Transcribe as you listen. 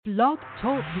Blog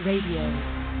Talk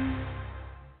Radio.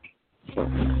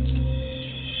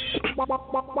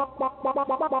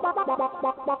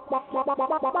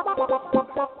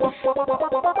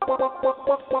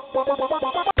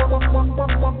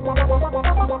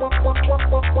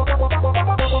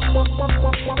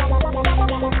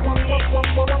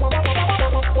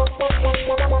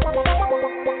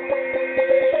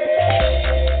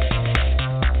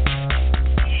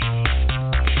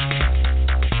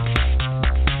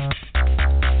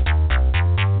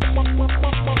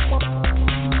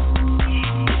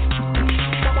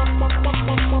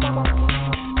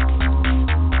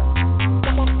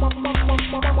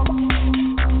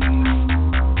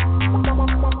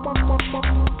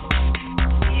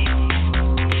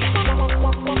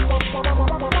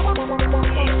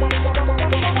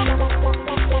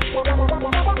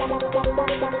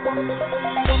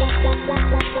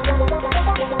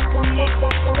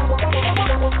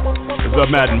 The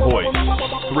Madden Voice.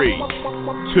 3,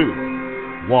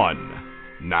 2, 1,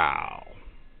 now.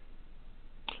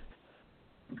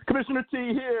 Commissioner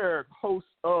T here, host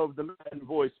of the Madden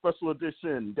Voice Special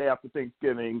Edition Day After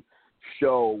Thanksgiving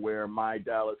show where my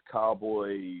Dallas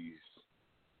Cowboys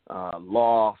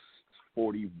lost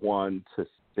 41-16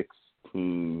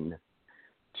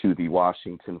 to the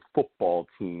Washington football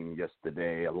team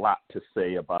yesterday. A lot to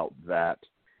say about that.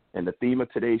 And the theme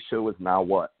of today's show is now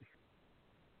what?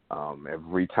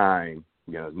 Every time,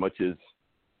 as much as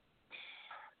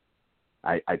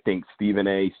I think Stephen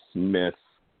A. Smith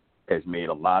has made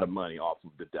a lot of money off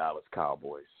of the Dallas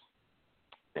Cowboys.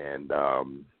 And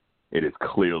it is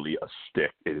clearly a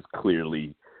shtick. It is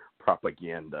clearly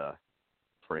propaganda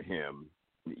for him.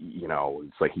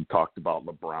 It's like he talked about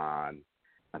LeBron.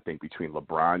 I think between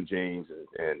LeBron James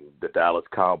and the Dallas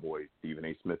Cowboys, Stephen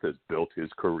A. Smith has built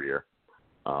his career.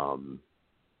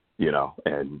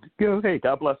 Hey,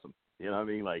 God bless him. You know what I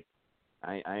mean? Like,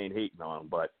 I ain't hating on him,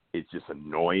 but it's just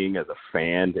annoying as a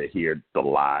fan to hear the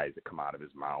lies that come out of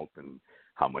his mouth and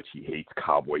how much he hates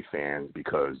Cowboy fans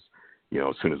because,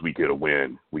 as soon as we get a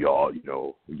win, we all,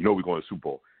 we're going to Super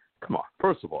Bowl. Come on.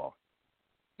 First of all,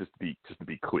 just to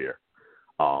be clear,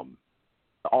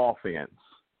 all fans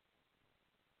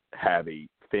have a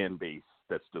fan base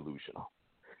that's delusional.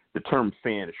 The term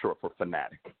fan is short for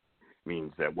fanatic.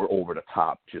 Means that we're over the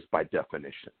top just by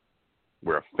definition.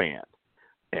 We're a fan.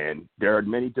 And there are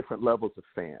many different levels of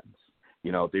fans.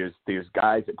 There's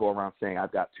guys that go around saying,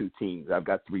 I've got 2 teams, I've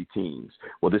got 3 teams.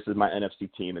 Well, this is my NFC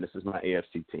team and this is my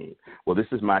AFC team. Well, this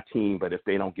is my team, but if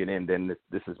they don't get in, then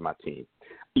this is my team.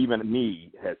 Even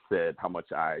me has said how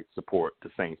much I support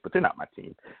the Saints, but they're not my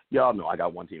team. Y'all know I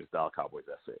got one team, it's Dallas Cowboys,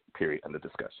 that's it, period, end of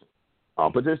discussion.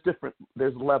 But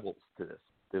there's levels to this.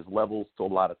 There's levels to a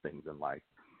lot of things in life.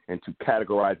 And to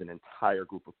categorize an entire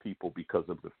group of people because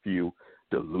of the few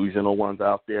delusional ones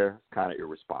out there is kind of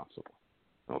irresponsible,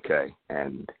 okay?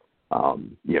 And,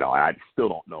 I still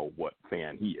don't know what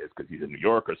fan he is because he's a New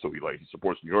Yorker, so he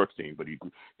supports New York's team, but he's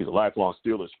a lifelong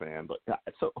Steelers fan. But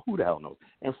so who the hell knows?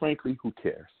 And frankly, who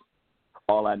cares?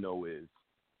 All I know is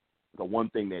the one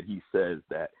thing that he says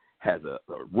that has a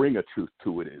ring of truth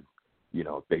to it is,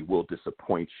 they will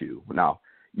disappoint you. Now,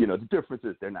 the difference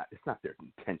is it's not their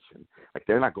intention. Like,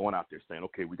 they're not going out there saying,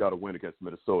 okay, we got to win against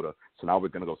Minnesota, so now we're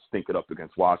going to go stink it up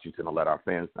against Washington and let our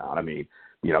fans down. I mean,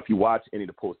 if you watch any of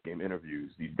the post-game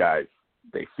interviews, these guys,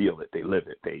 they feel it, they live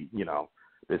it.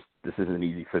 This isn't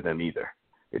easy for them either.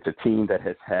 It's a team that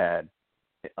has had,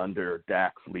 under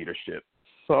Dak's leadership,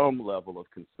 some level of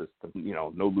consistent,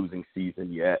 no losing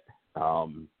season yet.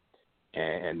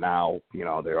 And now,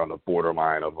 they're on the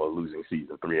borderline of a losing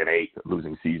season, 3-8.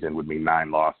 Losing season would mean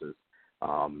 9 losses.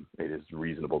 It is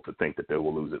reasonable to think that they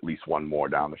will lose at least one more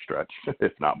down the stretch,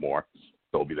 if not more.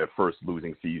 So it'll be their first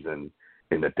losing season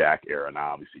in the Dak era.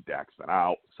 Now, obviously, Dak's been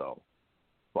out.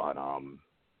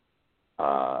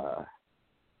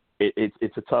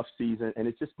 It's a tough season, and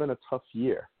it's just been a tough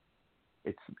year.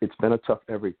 It's been a tough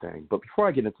everything. But before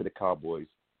I get into the Cowboys,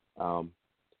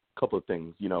 couple of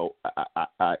things.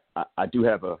 I do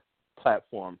have a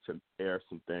platform to air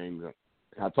some things.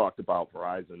 I talked about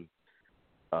Verizon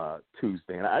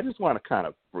Tuesday, and I just want to kind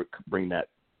of bring that,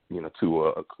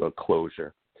 to a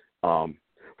closure.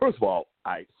 First of all,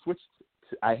 I switched.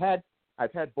 I've had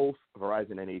both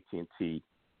Verizon and AT&T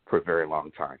for a very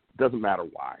long time. Doesn't matter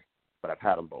why, but I've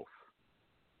had them both.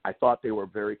 I thought they were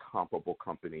very comparable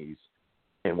companies,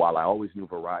 and while I always knew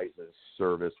Verizon's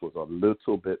service was a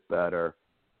little bit better,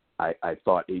 I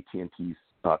thought AT&T's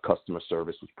customer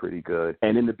service was pretty good.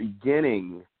 And in the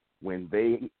beginning, when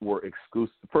they were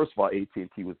exclusive, first of all,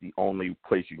 AT&T was the only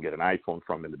place you can get an iPhone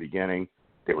from in the beginning.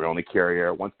 They were the only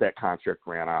carrier. Once that contract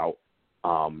ran out,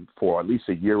 for at least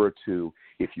a year or two.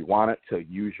 If you wanted to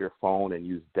use your phone and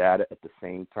use data at the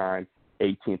same time,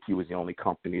 AT&T was the only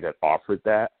company that offered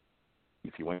that.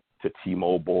 If you went to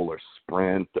T-Mobile or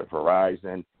Sprint or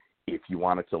Verizon, if you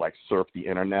wanted to, like, surf the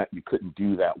internet, you couldn't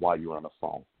do that while you were on the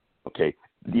phone. Okay?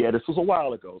 Yeah, this was a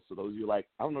while ago, so those of you like,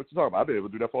 I don't know what you're talking about. I've been able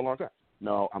to do that for a long time.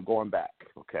 No, I'm going back,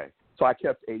 okay? So I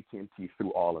kept AT&T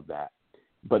through all of that.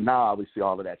 But now, obviously,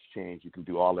 all of that's changed. You can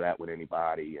do all of that with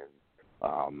anybody,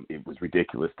 and it was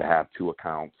ridiculous to have two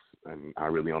accounts, and I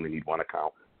really only need one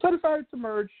account. So I decided to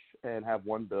merge and have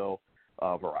one bill,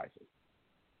 Verizon.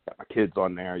 Got my kids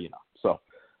on there, you know.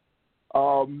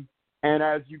 So, and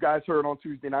as you guys heard on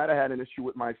Tuesday night, I had an issue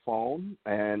with my phone,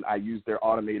 and I used their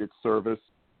automated service.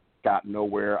 Got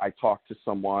nowhere. I talked to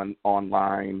someone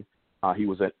online. He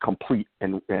was a complete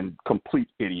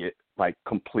idiot, like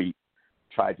complete.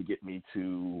 Tried to get me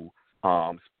to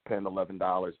spend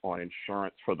 $11 on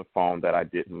insurance for the phone that I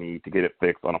didn't need to get it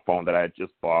fixed on a phone that I had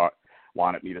just bought.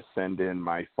 Wanted me to send in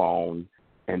my phone,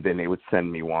 and then they would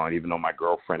send me one, even though my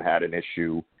girlfriend had an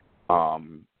issue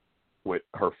with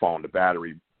her phone. The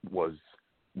battery was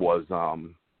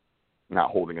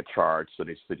not holding a charge, so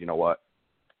they said, you know what,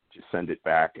 just send it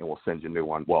back, and we'll send you a new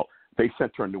one. Well, they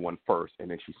sent her a new one first, and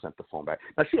then she sent the phone back.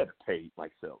 Now, she had to pay,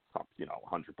 like, $100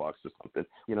 or something.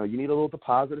 You know, you need a little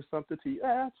deposit or something to,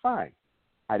 that's fine.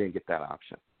 I didn't get that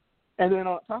option. And then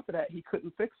on top of that, he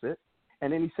couldn't fix it.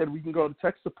 And then he said, we can go to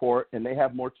tech support, and they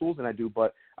have more tools than I do,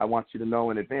 but I want you to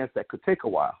know in advance that could take a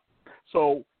while.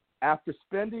 So after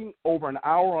spending over an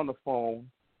hour on the phone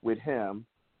with him,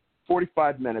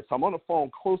 45 minutes, I'm on the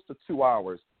phone close to 2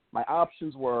 hours. My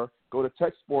options were go to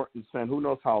tech support and spend who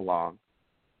knows how long,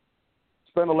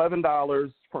 spend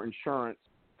 $11 for insurance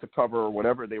to cover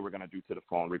whatever they were going to do to the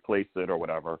phone, replace it or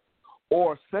whatever,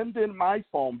 or send in my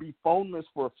phone, be phoneless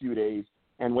for a few days,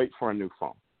 and wait for a new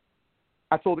phone.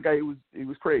 I told the guy he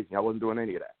was crazy. I wasn't doing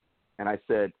any of that. And I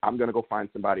said, I'm going to go find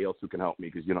somebody else who can help me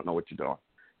because you don't know what you're doing.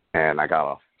 And I got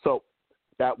off. So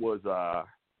that was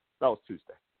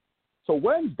Tuesday. So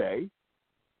Wednesday,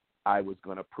 I was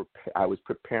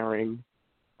preparing.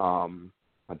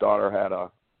 My daughter had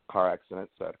a car accident,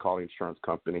 so I had to call the insurance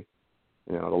company,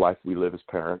 you know, the life we live as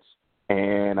parents,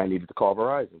 and I needed to call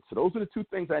Verizon. So those are the two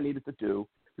things I needed to do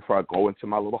before I go into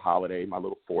my little holiday, my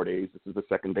little 4 days. This is the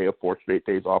second day of 4 straight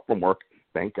days off from work,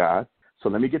 thank God. So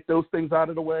let me get those things out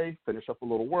of the way, finish up a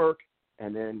little work,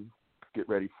 and then get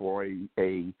ready for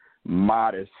a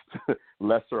modest,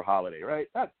 lesser holiday, right?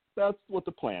 That's what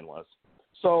the plan was.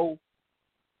 So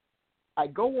I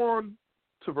go on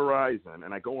to Verizon,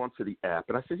 and I go onto the app,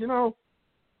 and I said, you know,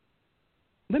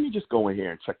 let me just go in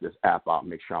here and check this app out and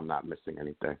make sure I'm not missing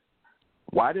anything.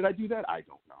 Why did I do that? I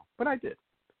don't know, but I did.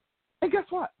 And guess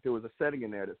what? There was a setting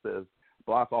in there that says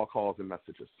block all calls and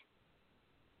messages.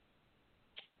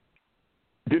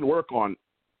 Didn't work on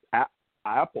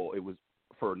Apple. It was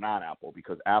for non-Apple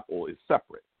because Apple is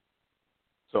separate.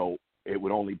 So it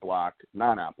would only block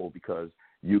non-Apple because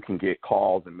you can get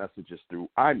calls and messages through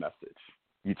iMessage.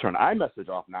 You turn iMessage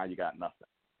off, now you got nothing.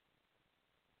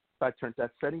 So I turned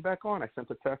that setting back on. I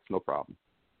sent a text, no problem.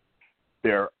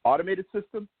 Their automated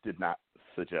system did not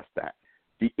suggest that.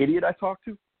 The idiot I talked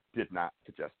to did not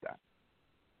suggest that.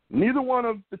 Neither one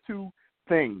of the two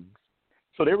things.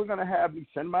 So they were going to have me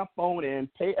send my phone in,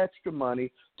 pay extra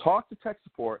money, talk to tech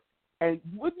support, and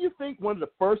wouldn't you think one of the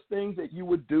first things that you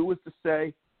would do is to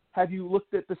say, have you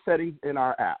looked at the settings in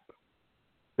our app?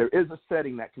 There is a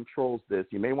setting that controls this.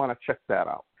 You may want to check that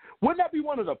out. Wouldn't that be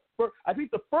one of the first? I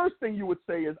think the first thing you would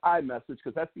say is iMessage,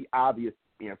 because that's the obvious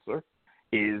answer,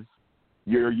 is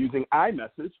you're using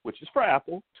iMessage, which is for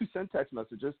Apple, to send text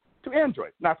messages to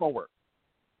Android. Not going to work.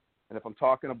 And if I'm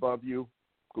talking above you,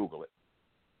 Google it.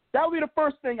 That would be the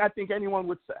first thing I think anyone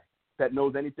would say that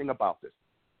knows anything about this.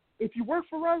 If you work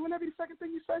for Verizon, wouldn't that be the second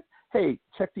thing you say? Hey,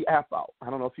 check the app out. I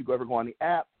don't know if you ever go on the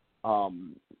app,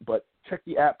 but check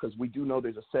the app because we do know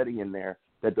there's a setting in there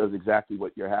that does exactly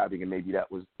what you're having, and maybe that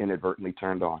was inadvertently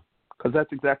turned on because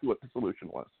that's exactly what the solution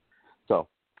was. So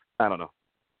I don't know.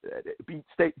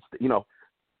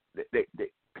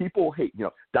 People hate.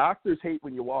 Doctors hate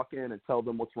when you walk in and tell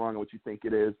them what's wrong and what you think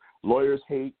it is. Lawyers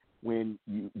hate when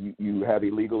you have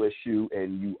a legal issue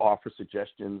and you offer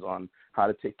suggestions on how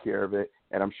to take care of it.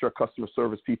 And I'm sure customer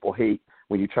service people hate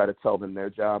when you try to tell them their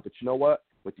job. But you know what?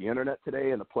 With the internet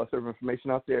today and the plethora of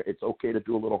information out there, it's okay to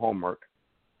do a little homework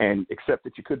and accept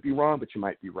that you could be wrong, but you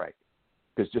might be right.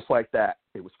 Because just like that,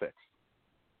 it was fixed.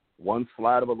 One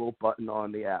slide of a little button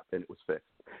on the app, and it was fixed.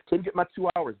 Couldn't get my 2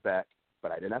 hours back,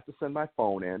 but I didn't have to send my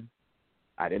phone in.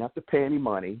 I didn't have to pay any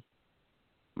money.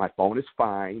 My phone is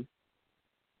fine.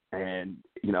 And,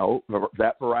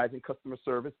 that Verizon customer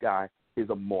service guy is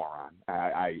a moron.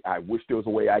 I wish there was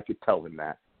a way I could tell him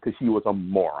that, because he was a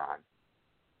moron,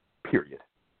 period.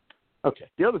 Okay,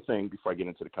 the other thing before I get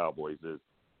into the Cowboys is,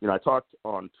 I talked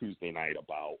on Tuesday night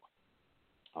about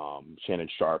Shannon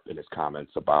Sharpe and his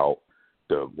comments about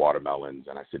the watermelons,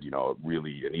 and I said,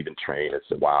 really, and even Train had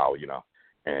said, wow,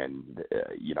 and,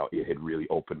 it had really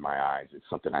opened my eyes. It's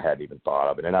something I hadn't even thought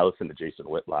of. And then I listened to Jason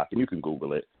Whitlock, and you can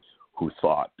Google it, who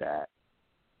thought that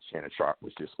Shannon Sharpe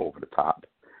was just over the top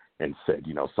and said,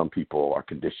 some people are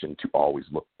conditioned to always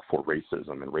look for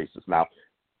racism and racism. Now,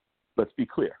 let's be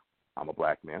clear. I'm a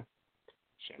black man.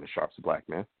 Shannon Sharpe's a black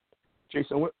man.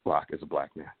 Jason Whitlock is a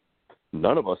black man.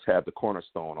 None of us have the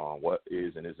cornerstone on what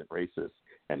is and isn't racist,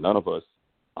 and none of us,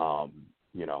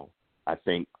 I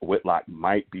think Whitlock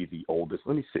might be the oldest.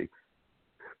 Let me see.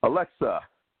 Alexa,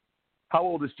 how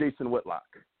old is Jason Whitlock?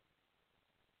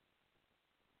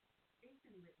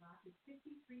 Jason Whitlock is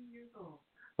 53 years old.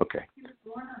 Okay. He was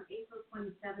born on April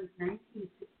 27,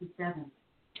 1967.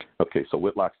 Okay, so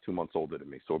Whitlock's 2 months older than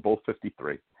me. So we're both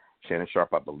 53. Shannon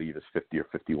Sharpe, I believe, is 50 or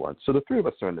 51. So the three of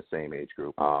us are in the same age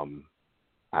group.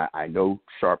 I know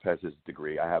Sharpe has his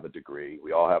degree. I have a degree.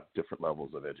 We all have different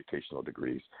levels of educational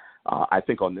degrees. I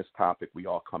think on this topic, we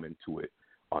all come into it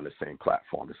on the same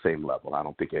platform, the same level. I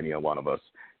don't think any one of us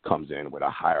comes in with a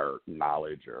higher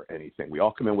knowledge or anything. We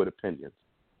all come in with opinions.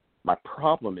 My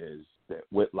problem is that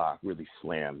Whitlock really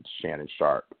slammed Shannon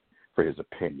Sharpe for his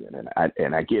opinion,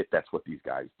 and I get that's what these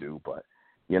guys do, but,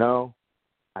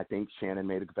 I think Shannon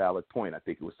made a valid point. I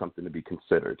think it was something to be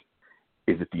considered.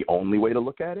 Is it the only way to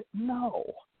look at it?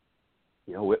 No.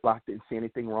 Whitlock didn't see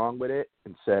anything wrong with it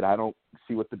and said, I don't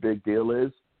see what the big deal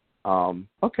is.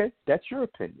 Okay, that's your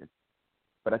opinion.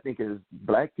 But I think as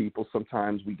black people,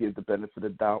 sometimes we give the benefit of the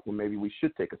doubt when maybe we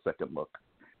should take a second look,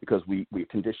 because we're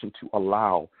conditioned to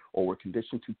allow, or we're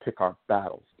conditioned to pick our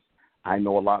battles. I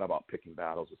know a lot about picking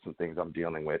battles with some things I'm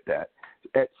dealing with that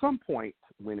at some point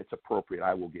when it's appropriate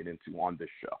I will get into on this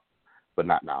show. But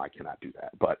not now. I cannot do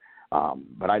that. But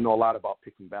I know a lot about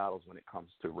picking battles when it comes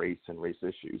to race and race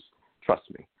issues. Trust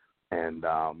me. And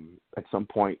at some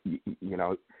point, you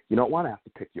don't want to have to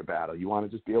pick your battle. You want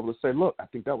to just be able to say, look, I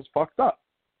think that was fucked up.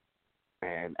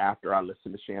 And after I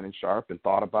listened to Shannon Sharpe and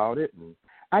thought about it, and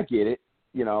I get it,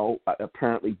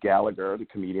 apparently Gallagher, the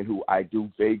comedian who I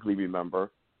do vaguely remember,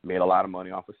 made a lot of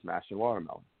money off of smashing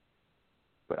watermelon.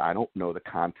 But I don't know the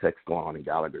context going on in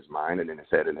Gallagher's mind and in his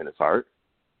head and in his heart.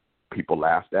 People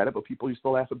laughed at it, but people used to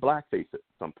laugh at blackface at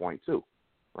some point too,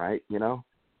 right?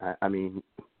 I mean,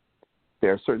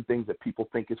 there are certain things that people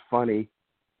think is funny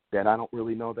that I don't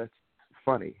really know that's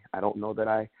funny. I don't know that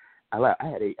I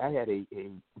had a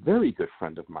very good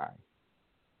friend of mine,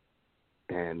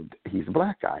 and he's a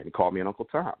black guy, and he called me an Uncle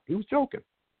Tom. He was joking.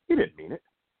 He didn't mean it,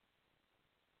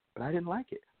 but I didn't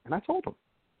like it, and I told him.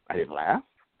 I didn't laugh.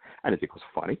 I didn't think it was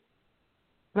funny,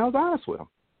 and I was honest with him.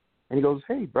 And he goes,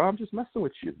 hey, bro, I'm just messing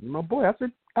with you. My boy, I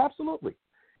said, absolutely.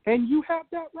 And you have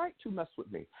that right to mess with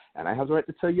me. And I have the right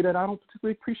to tell you that I don't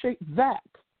particularly appreciate that.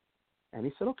 And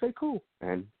he said, okay, cool.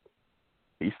 And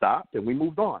he stopped, and we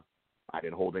moved on. I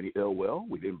didn't hold any ill will.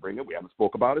 We didn't bring it. We haven't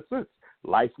spoke about it since.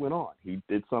 Life went on. He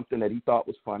did something that he thought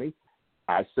was funny.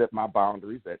 I set my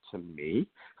boundaries that to me,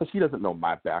 because he doesn't know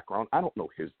my background. I don't know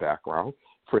his background.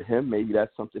 For him, maybe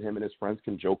that's something him and his friends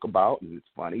can joke about, and it's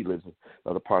funny. He lives in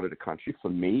another part of the country. For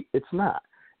me, it's not.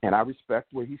 And I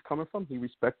respect where he's coming from. He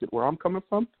respected where I'm coming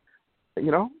from.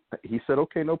 He said,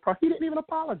 okay, no problem. He didn't even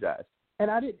apologize.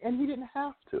 And he didn't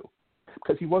have to,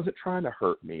 because he wasn't trying to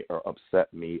hurt me or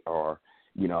upset me, or,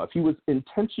 if he was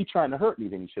intentionally trying to hurt me,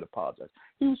 then he should apologize.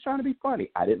 He was trying to be funny.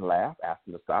 I didn't laugh, asked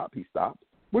him to stop. He stopped.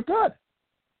 We're good.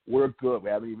 We're good. We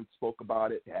haven't even spoke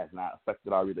about it. It has not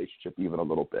affected our relationship even a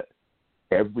little bit.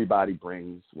 Everybody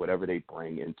brings whatever they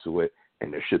bring into it,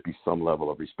 and there should be some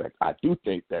level of respect. I do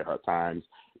think there are times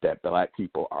that black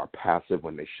people are passive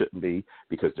when they shouldn't be,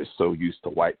 because they're so used to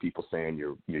white people saying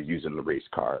you're using the race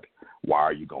card. Why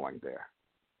are you going there?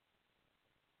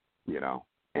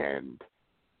 And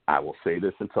I will say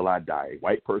this until I die. A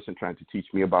white person trying to teach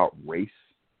me about race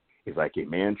is like a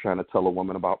man trying to tell a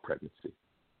woman about pregnancy.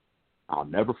 I'll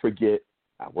never forget,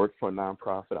 I worked for a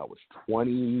nonprofit. I was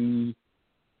 26,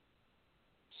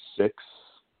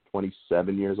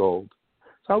 27 years old.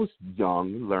 So I was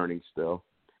young, learning still.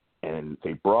 And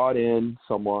they brought in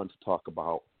someone to talk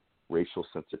about racial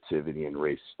sensitivity and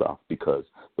race stuff, because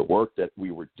the work that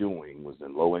we were doing was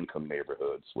in low-income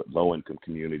neighborhoods with low-income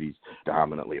communities,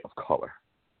 dominantly of color.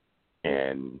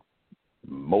 And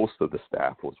most of the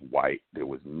staff was white. There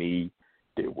was me.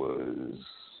 There was,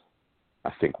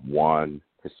 I think, one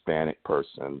Hispanic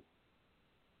person.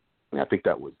 And I think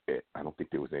that was it. I don't think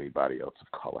there was anybody else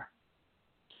of color.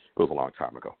 It was a long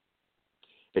time ago.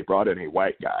 They brought in a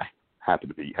white guy,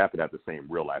 happened to have the same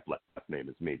real life last name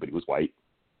as me, but he was white,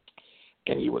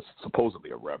 and he was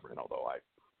supposedly a reverend, although I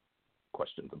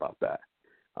questions about that.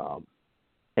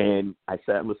 And I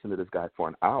sat and listened to this guy for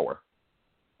an hour,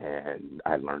 and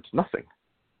I learned nothing.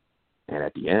 And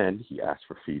at the end, he asked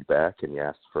for feedback and he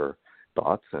asked for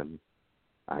thoughts, and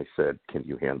I said, "Can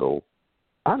you handle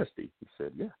honesty?" He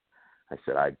said, "Yeah." I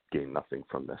said, "I gained nothing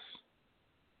from this."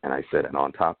 And I said, and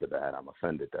on top of that, I'm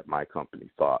offended that my company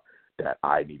thought that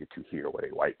I needed to hear what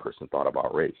a white person thought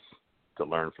about race, to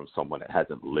learn from someone that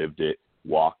hasn't lived it,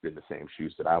 walked in the same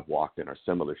shoes that I've walked in or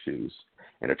similar shoes,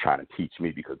 and are trying to teach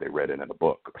me because they read it in a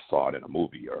book or saw it in a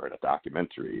movie or in a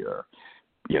documentary or,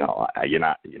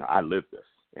 I lived this.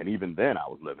 And even then I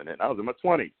was living it. And I was in my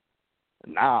 20s.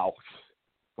 And now,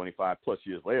 25 plus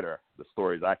years later, the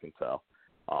stories I can tell.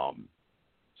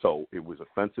 So it was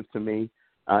offensive to me.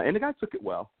 And the guy took it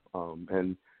well.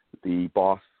 And the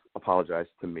boss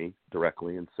apologized to me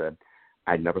directly and said,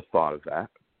 "I never thought of that,"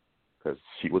 because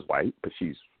she was white, but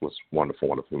she was wonderful,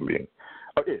 wonderful human being.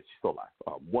 Oh, yeah, she's still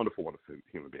alive. Wonderful, wonderful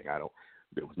human being.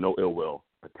 There was no ill will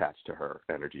attached to her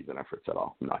energies and efforts at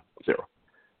all. None, zero.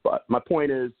 But my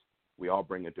point is, we all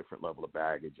bring a different level of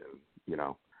baggage, and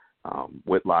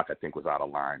Whitlock, I think, was out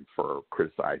of line for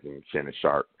criticizing Shannon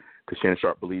Sharp because Shannon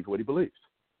Sharp believed what he believes,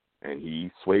 and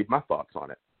he swayed my thoughts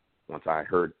on it. Once I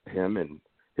heard him and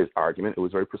his argument, it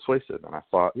was very persuasive, and I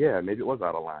thought, yeah, maybe it was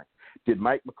out of line. Did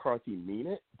Mike McCarthy mean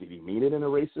it? Did he mean it in a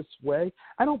racist way?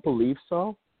 I don't believe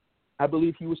so. I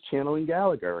believe he was channeling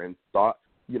Gallagher and thought,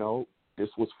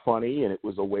 this was funny and it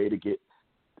was a way to get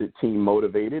the team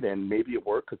motivated, and maybe it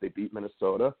worked because they beat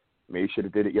Minnesota. Maybe should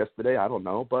have did it yesterday. I don't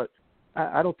know, but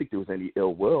I don't think there was any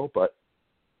ill will. But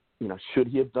should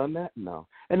he have done that? No.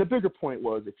 And the bigger point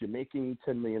was, if you're making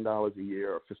 $10 million a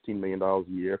year or $15 million a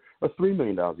year or $3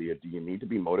 million a year, do you need to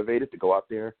be motivated to go out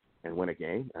there and win a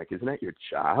game? Like, isn't that your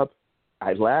job?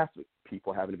 I laugh at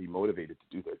people having to be motivated to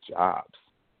do their jobs.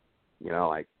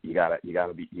 You're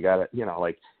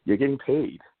getting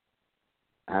paid.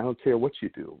 I don't care what you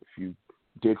do. If you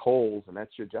dig holes and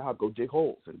that's your job, go dig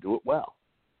holes and do it well.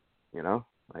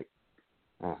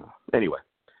 Anyway,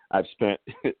 I've spent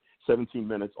 17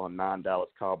 minutes on non-Dallas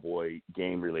Cowboy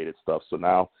game-related stuff, so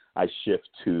now I shift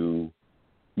to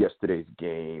yesterday's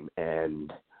game,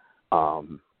 and I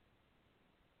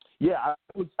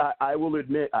will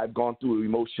admit I've gone through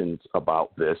emotions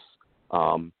about this.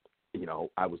 I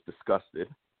was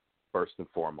disgusted, first and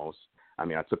foremost. I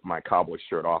mean, I took my Cowboy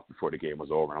shirt off before the game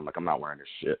was over. I'm like, I'm not wearing this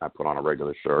shit. I put on a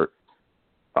regular shirt.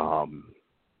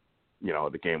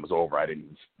 The game was over. I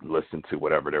didn't listen to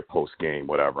whatever their post-game,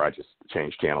 whatever. I just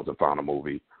changed channels and found a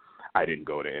movie. I didn't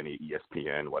go to any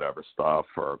ESPN, whatever stuff,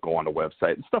 or go on the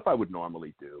website and stuff I would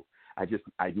normally do. I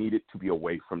needed to be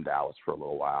away from Dallas for a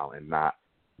little while and not,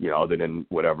 other than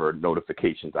whatever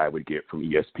notifications I would get from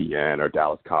ESPN or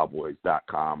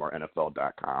DallasCowboys.com or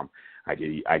NFL.com. I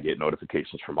get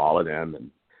notifications from all of them. And,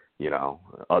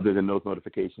 other than those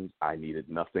notifications, I needed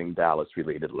nothing Dallas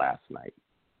related last night.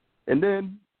 And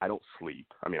then I don't sleep.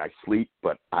 I mean, I sleep,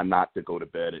 but I'm not the go to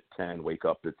bed at 10, wake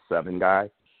up at 7 guy.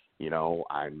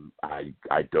 I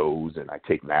doze and I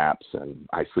take naps and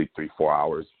I sleep 3-4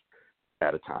 hours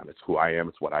at a time. It's who I am.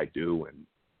 It's what I do and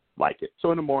like it.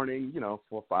 So in the morning, 4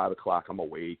 or 5 o'clock, I'm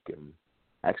awake and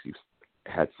actually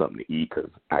had something to eat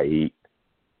because I eat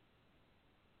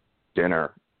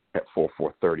dinner at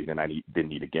 4:30, then I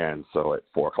didn't eat again. So at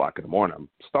 4 o'clock in the morning, I'm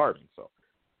starving. So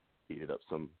heated up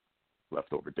some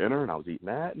leftover dinner, and I was eating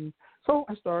that. And so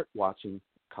I start watching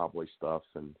Cowboy stuff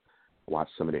and watch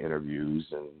some of the interviews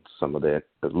and some of a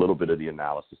little bit of the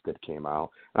analysis that came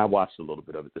out. And I watched a little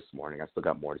bit of it this morning. I still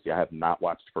got more to see. I have not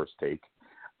watched First Take.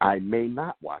 I may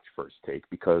not watch First Take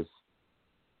because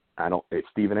if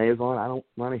Stephen A is on, I don't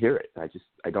want to hear it. I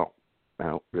don't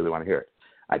really want to hear it.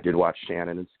 I did watch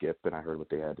Shannon and Skip, and I heard what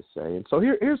they had to say. And so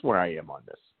here's where I am on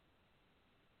this.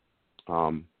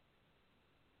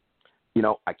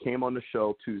 I came on the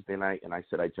show Tuesday night, and I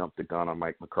said I jumped the gun on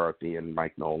Mike McCarthy and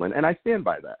Mike Nolan, and I stand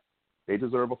by that. They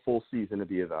deserve a full season to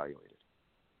be evaluated.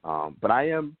 But I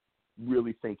am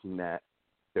really thinking that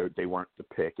they weren't the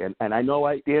pick. And I know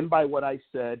I stand by what I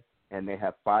said, and they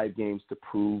have 5 games to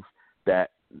prove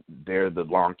that they're the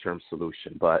long-term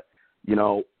solution. But,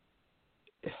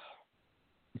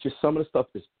 just some of the stuff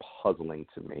is puzzling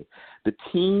to me. The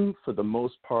team, for the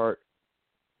most part,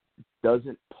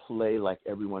 doesn't play like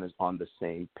everyone is on the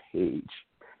same page.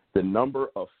 The number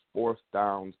of 4th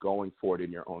downs going for it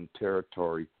in your own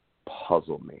territory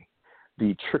puzzle me.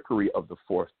 The trickery of the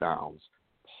 4th downs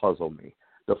puzzle me.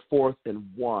 The 4th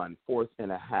and 1, 4th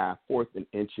and a half, 4th and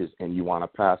inches, and you want to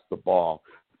pass the ball,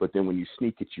 but then when you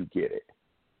sneak it, you get it.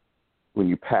 when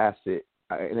you pass it,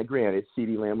 and granted,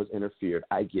 CeeDee Lamb was interfered.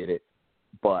 I get it.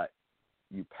 But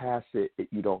you pass it,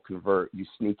 you don't convert. You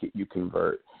sneak it, you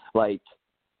convert. Like,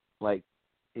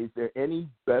 is there any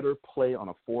better play on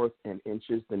a 4th and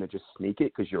inches than to just sneak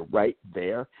it because you're right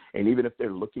there? And even if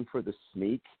they're looking for the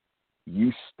sneak,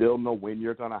 you still know when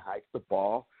you're going to hike the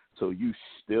ball, so you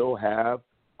still have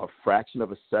a fraction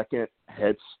of a second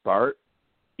head start.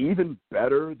 Even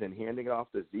better than handing it off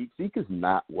to Zeke. Zeke is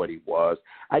not what he was.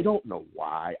 I don't know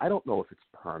why. I don't know if it's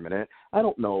permanent. I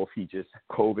don't know if he just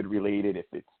COVID-related, if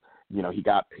it's, he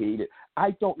got paid.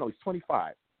 I don't know. He's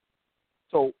 25.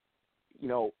 So,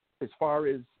 as far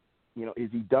as, is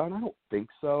he done? I don't think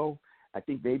so. I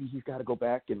think maybe he's got to go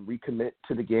back and recommit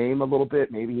to the game a little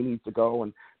bit. Maybe he needs to go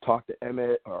and talk to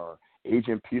Emmett or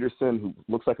Adrian Peterson, who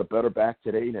looks like a better back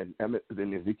today than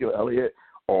Ezekiel Elliott,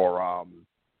 or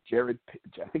Jared,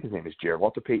 I think his name is Jared,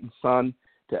 Walter Payton's son,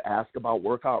 to ask about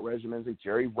workout regimens, like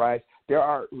Jerry Rice. There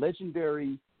are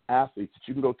legendary athletes that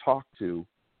you can go talk to.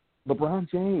 LeBron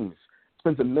James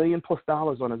spends $1 million+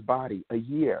 on his body a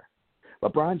year.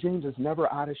 LeBron James is never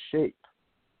out of shape.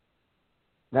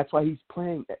 That's why he's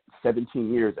playing at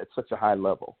 17 years at such a high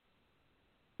level.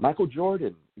 Michael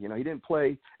Jordan, he didn't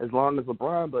play as long as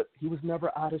LeBron, but he was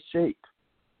never out of shape.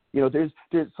 There's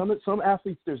some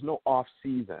athletes, there's no off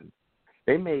season.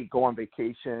 They may go on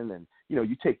vacation and,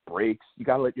 you take breaks. You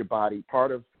got to let your body,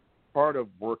 part of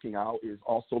working out is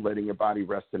also letting your body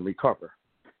rest and recover.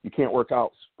 You can't work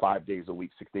out 5 days a week,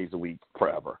 6 days a week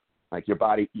forever. Like your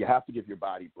body, you have to give your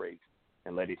body breaks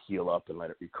and let it heal up and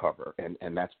let it recover.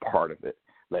 And that's part of it.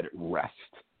 Let it rest,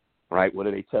 right? What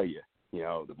do they tell you?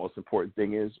 The most important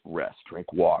thing is rest,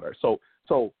 drink water. So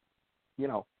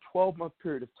 12-month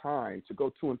period of time to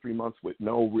go 2 and 3 months with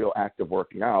no real active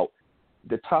working out,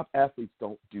 the top athletes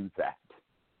don't do that.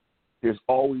 There's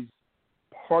always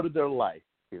part of their life.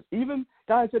 Even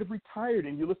guys that have retired,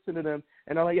 and you listen to them,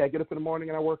 and they're like, I get up in the morning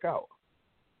and I work out.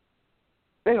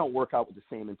 They don't work out with the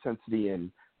same intensity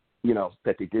and,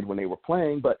 that they did when they were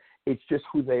playing, but it's just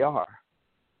who they are.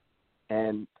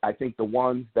 And I think the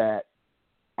ones that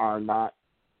are not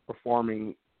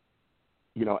performing,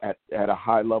 at a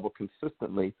high level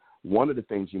consistently, one of the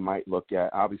things you might look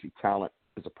at, obviously talent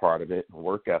is a part of it, and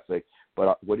work ethic,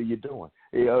 but what are you doing?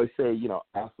 They always say,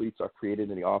 athletes are created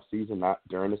in the off season, not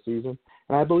during the season,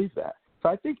 and I believe that. So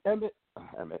I think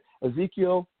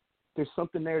Ezekiel, there's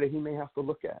something there that he may have to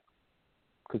look at,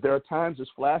 because there are times, there's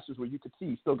flashes where you could see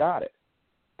he still got it,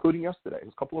 including yesterday.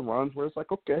 There's a couple of runs where it's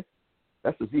like, okay,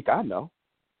 that's the Zeke I know.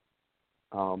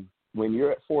 When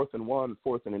you're at 4th and 1,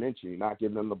 4th and an inch, and you're not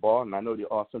giving them the ball, and I know the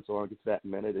offense, I'll get to that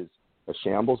in a minute, is a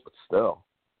shambles, but still,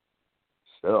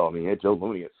 you had Joe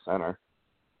Looney at center,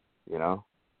 You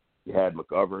had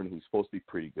McGovern, who's supposed to be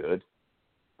pretty good,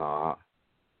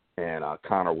 and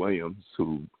Connor Williams,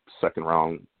 who second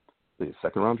round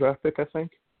draft pick, I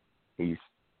think. He's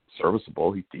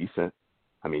serviceable. He's decent.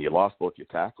 I mean, you lost both your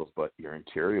tackles, but your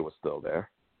interior was still there,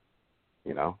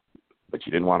 But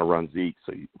you didn't want to run Zeke,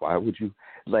 so why would you?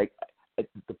 Like,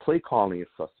 the play calling is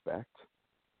suspect.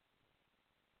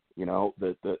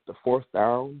 The 4th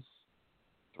downs,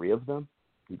 3 of them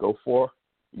you go for.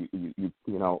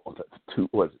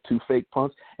 Two fake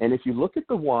punts. And if you look at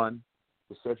the one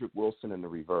with Cedric Wilson in the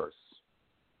reverse,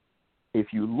 if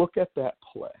you look at that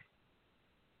play,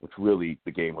 which really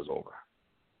the game was over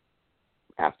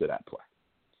after that play.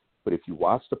 But if you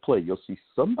watch the play, you'll see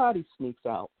somebody sneaks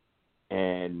out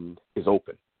and is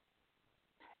open.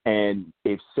 And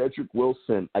if Cedric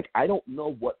Wilson, I don't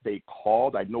know what they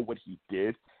called. I know what he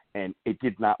did, and it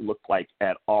did not look like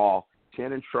at all.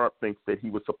 Shannon Sharp thinks that he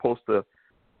was supposed to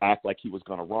act like he was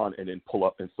going to run and then pull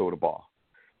up and throw the ball.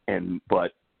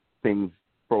 But things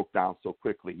broke down so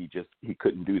quickly, he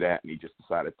couldn't do that, and he just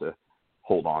decided to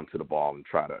hold on to the ball and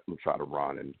try to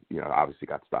run, and obviously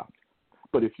got stopped.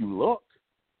 But if you look,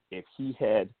 if he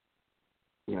had,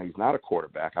 he's not a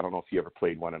quarterback. I don't know if he ever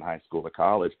played one in high school or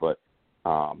college, but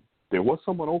there was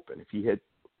someone open. If he had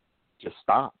just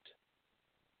stopped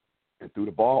and threw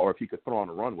the ball, or if he could throw on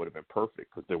a run, would have been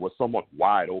perfect, because there was someone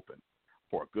wide open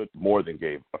for a good more than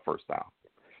gave a first down.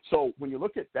 So when you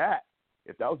look at that,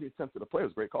 if that was the intent of the play, it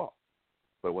was a great call,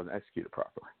 but it wasn't executed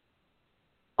properly.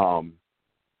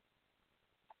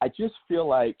 I just feel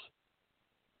like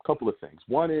a couple of things.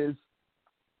 One is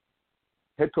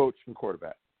head coach and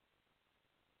quarterback.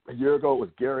 A year ago, it was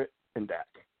Garrett and Dak.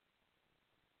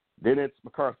 Then it's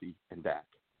McCarthy and Dak.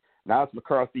 Now it's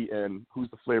McCarthy and who's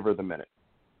the flavor of the minute.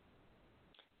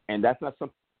 And that's not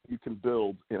something you can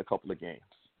build in a couple of games.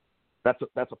 That's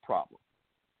a problem.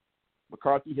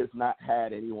 McCarthy has not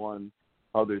had anyone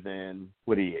other than,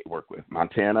 what did he work with?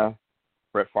 Montana,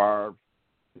 Brett Favre,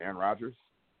 and Aaron Rodgers.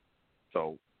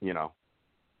 So,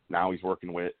 now he's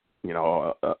working with,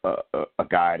 a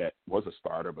guy that was a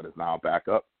starter but is now a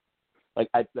backup. Like,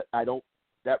 I don't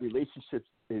 – that relationship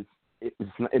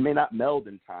it may not meld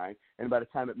in time, and by the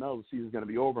time it melds, the season's going to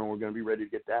be over and we're going to be ready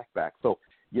to get Dak back. So,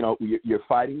 you're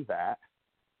fighting that.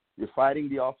 You're fighting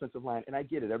the offensive line, and I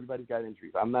get it. Everybody's got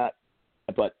injuries. I'm not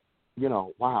 – but,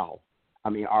 wow. I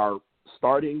mean, our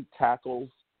starting tackles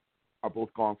are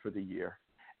both gone for the year,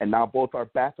 and now both our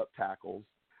backup tackles,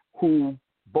 who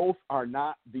both are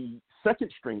not the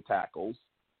second-string tackles.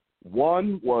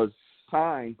 One was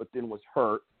signed but then was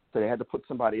hurt, so they had to put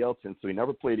somebody else in, so he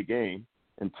never played a game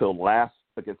until last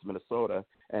against Minnesota.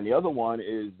 And the other one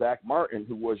is Zach Martin,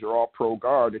 who was your all-pro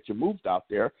guard that you moved out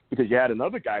there because you had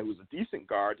another guy who was a decent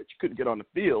guard that you couldn't get on the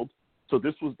field. So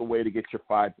this was the way to get your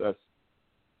 5 best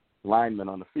linemen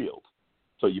on the field.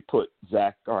 So you put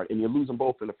Zach guard, and you lose them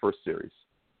both in the first series.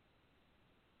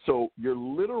 So your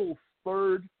literal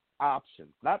third option,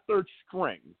 not third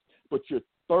string, but your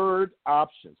third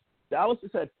options. Dallas has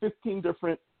had 15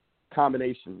 different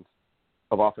combinations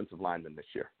of offensive linemen this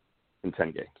year in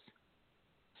 10 games.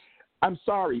 I'm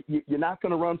sorry, you're not going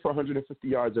to run for 150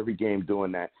 yards every game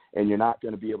doing that, and you're not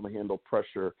going to be able to handle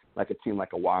pressure like a team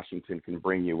like a Washington can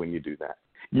bring you when you do that.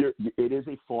 It is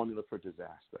a formula for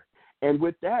disaster. And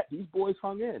with that, these boys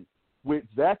hung in. With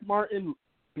Zach Martin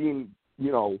being,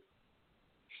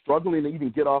 struggling to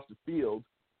even get off the field,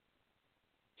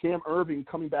 Cam Irving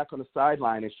coming back on the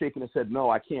sideline and shaking his head,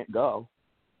 no, I can't go.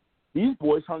 These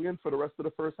boys hung in for the rest of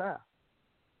the first half.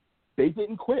 They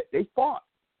didn't quit. They fought.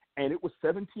 And it was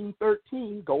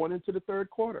 17-13 going into the third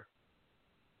quarter.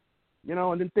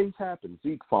 And then things happen.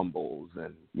 Zeke fumbles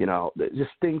and,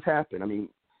 just things happen. I mean,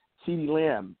 CeeDee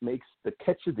Lamb makes the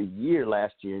catch of the year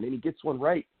last year, and then he gets one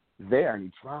right there, and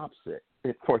he drops it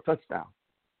for a touchdown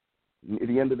at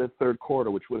the end of the third quarter,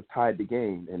 which would have tied the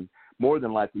game and more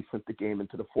than likely sent the game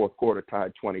into the fourth quarter,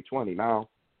 tied 20-20. Now,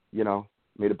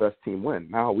 may the best team win.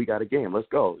 Now we got a game. Let's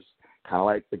go. It's kind of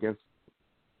like against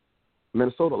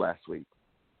Minnesota last week.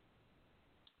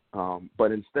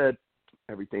 But instead,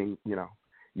 everything,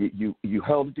 you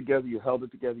held it together,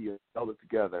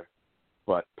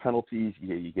 But penalties,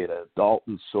 you get a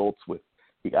Dalton Schultz with,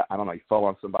 he fell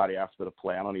on somebody after the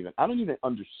play. I don't even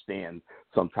understand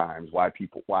sometimes why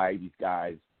these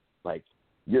guys, like,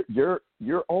 you're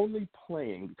only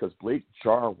playing because Blake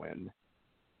Jarwin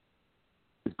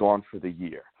is gone for the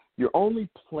year. You're only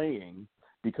playing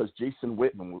because Jason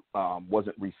Witten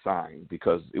wasn't re-signed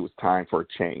because it was time for a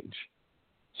change.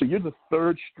 So you're the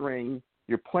third string.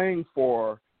 You're playing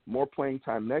for more playing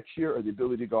time next year or the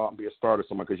ability to go out and be a starter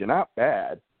somewhere because you're not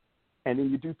bad. And then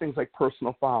you do things like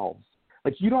personal fouls.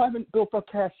 Like, haven't built up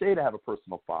cachet to have a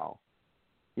personal foul.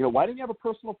 Why didn't you have a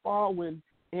personal foul when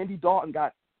Andy Dalton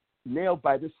got nailed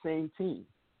by this same team?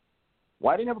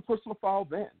 Why didn't you have a personal foul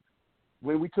then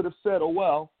when we could have said, oh,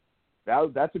 well,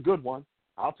 that's a good one.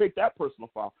 I'll take that personal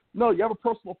foul. No, you have a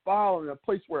personal foul in a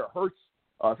place where it hurts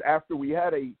us after we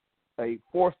had a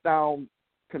fourth down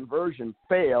conversion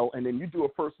fail, and then you do a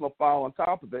personal foul on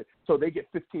top of it, so they get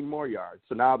 15 more yards.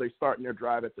 So now they're starting their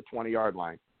drive at the 20-yard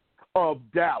line of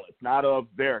Dallas, not of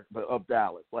there, but of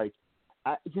Dallas. Like,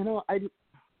 I don't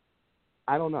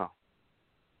know.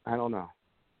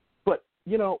 But,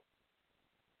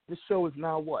 this show is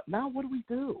now what? Now what do we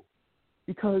do?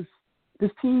 Because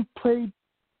this team played,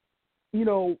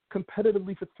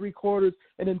 competitively for 3 quarters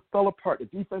and then fell apart. The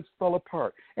defense fell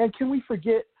apart. And can we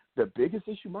forget the biggest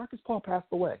issue? Marcus Paul passed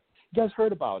away. You guys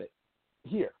heard about it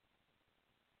here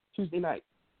Tuesday night.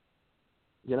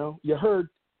 You heard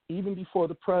even before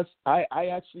the press. I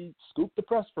actually scooped the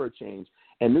press for a change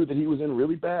and knew that he was in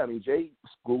really bad. I mean, Jay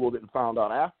Googled it and found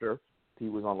out after he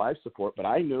was on life support, but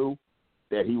I knew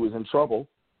that he was in trouble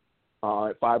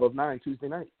at 5:09 Tuesday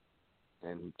night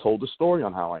and told the story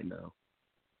on how I knew.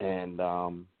 And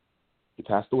he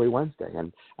passed away Wednesday.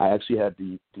 And I actually had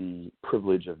the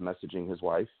privilege of messaging his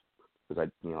wife because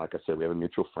like I said, we have a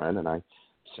mutual friend, and I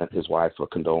sent his wife a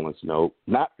condolence note,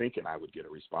 not thinking I would get a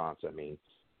response. I mean,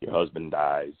 your husband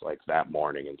dies like that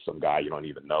morning, and some guy you don't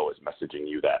even know is messaging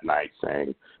you that night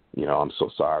saying, I'm so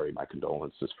sorry, my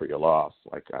condolences for your loss.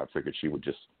 Like, I figured she would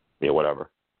just, whatever.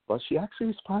 But she actually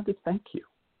responded, thank you.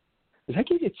 Does that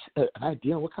give you an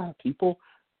idea of what kind of people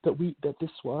that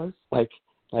this was? Like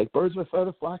birds of a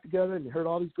feather flock together, and you heard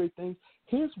all these great things.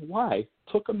 His wife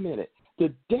took a minute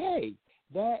the day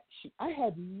that I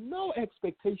had no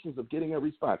expectations of getting a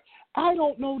response. I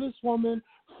don't know this woman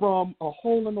from a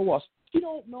hole in the wall. She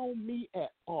don't know me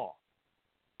at all.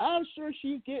 I'm sure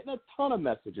she's getting a ton of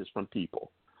messages from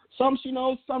people. Some she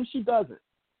knows, some she doesn't.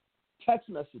 Text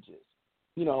messages,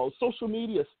 social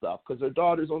media stuff because her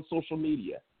daughter's on social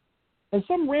media. And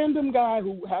some random guy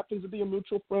who happens to be a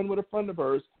mutual friend with a friend of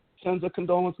hers sends a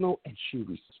condolence note, and she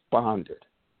responded.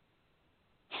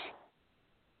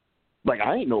 Like,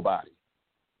 I ain't nobody.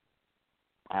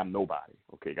 I'm nobody.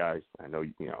 Okay, guys? I know,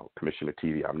 Commissioner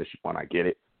TV, I'm this one. I get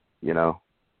it.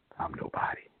 I'm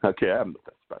nobody. Okay, I'm not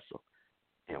that special.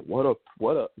 And what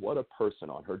a person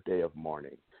on her day of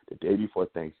mourning, the day before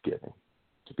Thanksgiving,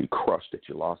 to be crushed that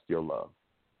you lost your love.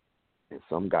 And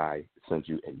some guy sends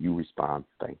you, and you respond,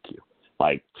 thank you.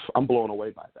 Like, I'm blown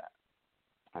away by that.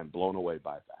 I'm blown away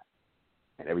by that.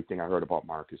 And everything I heard about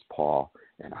Marcus Paul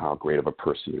and how great of a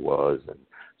person he was, and,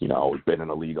 been in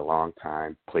the league a long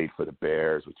time, played for the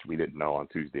Bears, which we didn't know on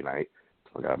Tuesday night.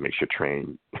 So I got to make sure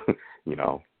Train,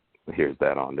 hears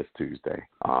that on this Tuesday.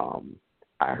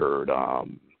 I heard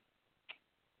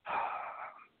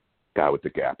guy with the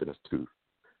gap in his tooth,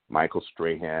 Michael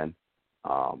Strahan.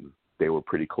 They were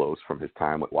pretty close from his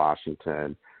time with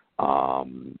Washington.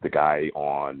 The guy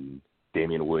on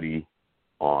Damian Woody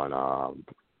on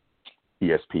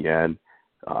ESPN,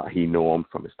 he knew him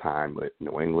from his time with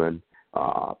New England.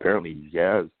 Apparently he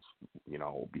has,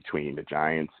 between the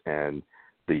Giants and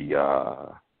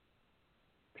the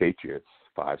Patriots,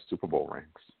 5 Super Bowl rings.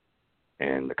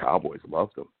 And the Cowboys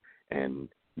loved him. And,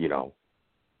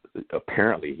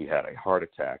 apparently he had a heart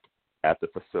attack at the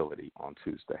facility on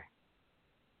Tuesday.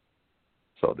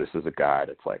 So this is a guy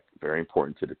that's, like, very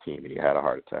important to the team, and he had a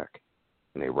heart attack.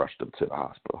 And they rushed him to the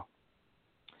hospital.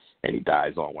 And he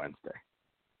dies on Wednesday.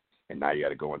 And now you got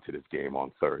to go into this game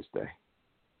on Thursday,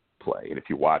 play. And if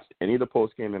you watched any of the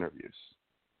post-game interviews,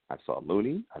 I saw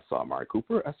Looney, I saw Amari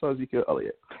Cooper, I saw Ezekiel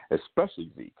Elliott,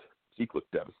 especially Zeke. Zeke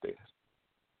looked devastated.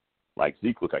 Like,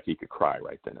 Zeke looked like he could cry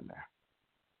right then and there.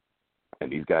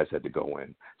 And these guys had to go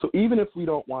in. So even if we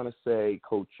don't want to say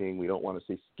coaching, we don't want to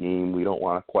say scheme, we don't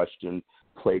want to question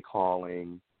play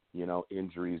calling,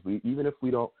 injuries, even if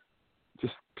we don't,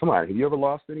 just come on. Have you ever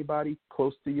lost anybody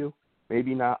close to you?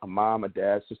 Maybe not a mom, a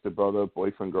dad, sister, brother,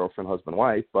 boyfriend, girlfriend, husband,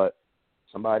 wife, but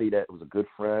somebody that was a good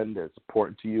friend that's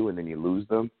important to you, and then you lose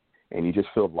them and you just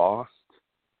feel lost.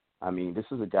 I mean, this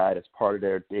is a guy that's part of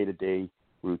their day-to-day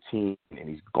routine, and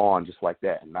he's gone just like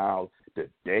that. And now the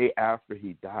day after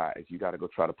he dies, you got to go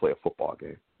try to play a football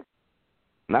game.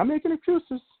 Not making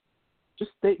excuses,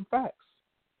 just stating facts.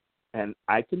 And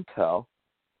I can tell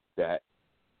that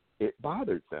it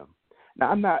bothered them.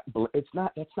 Now, that's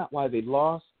not why they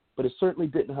lost, but it certainly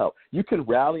didn't help. You can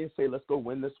rally and say, let's go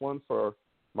win this one for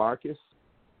Marcus.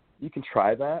 You can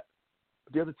try that.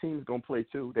 But the other team is going to play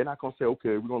too. They're not going to say,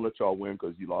 okay, we're going to let y'all win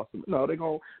because you lost them. No,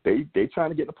 they trying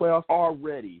to get in the playoffs.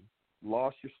 Already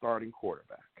lost your starting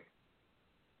quarterback.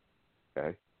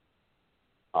 Okay?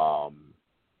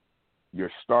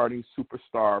 Your starting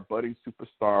superstar, budding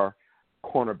superstar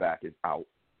cornerback is out.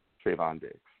 Trayvon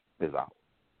Diggs is out.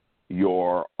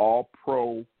 Your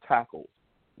all-pro tackles,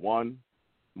 one,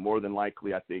 more than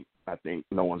likely, I think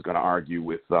no one's going to argue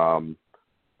with Tyron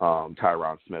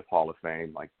Smith, Hall of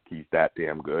Fame, like he's that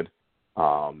damn good.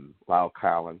 Lyle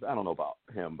Collins, I don't know about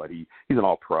him, but he's an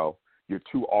all-pro. Your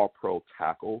 2 all-pro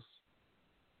tackles,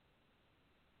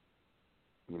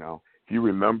 if you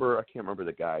remember, I can't remember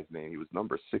the guy's name. He was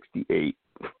number 68,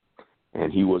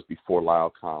 and he was before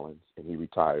Lyle Collins, and he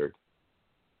retired.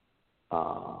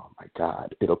 Oh, my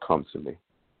God, it'll come to me.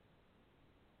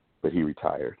 But he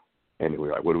retired. And we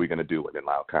were like, what are we going to do? And then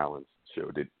Lyle Collins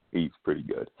showed it. He's pretty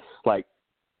good. Like,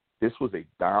 this was a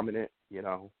dominant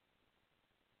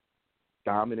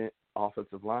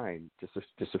offensive line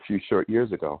just a few short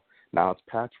years ago. Now it's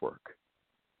patchwork.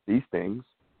 These things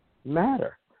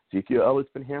matter. Ezekiel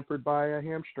Elliott's been hampered by a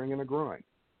hamstring and a groin.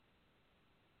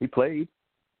 He played.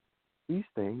 These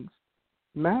things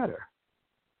matter.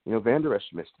 Van Der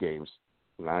Esch missed games.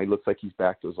 Now he looks like he's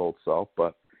back to his old self,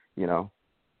 but,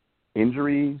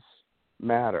 injuries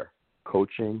matter.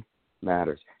 Coaching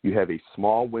matters. You have a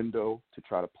small window to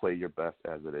try to play your best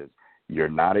as it is. You're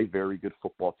not a very good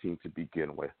football team to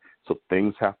begin with. So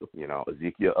things have to,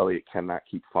 Ezekiel Elliott cannot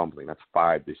keep fumbling. That's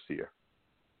 5 this year.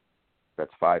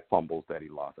 That's 5 fumbles that he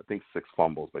lost. I think 6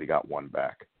 fumbles, but he got 1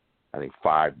 back. I think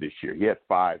 5 this year. He had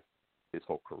 5 his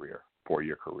whole career,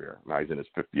 4-year career. Now he's in his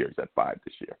 5th year. He's at 5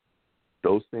 this year.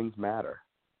 Those things matter.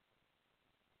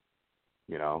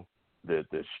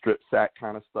 The strip sack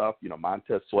kind of stuff.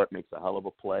 Montez Sweat makes a hell of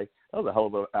a play. That was a hell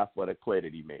of an athletic play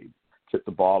that he made. Tipped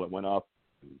the ball and went up.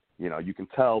 You can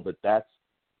tell that that's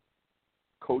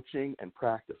coaching and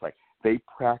practice. Like, they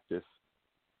practice,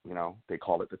 they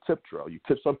call it the tip drill. You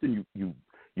tip something, you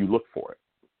look for it.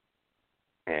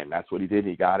 And that's what he did.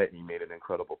 He got it, and he made an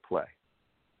incredible play.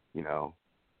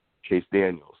 Chase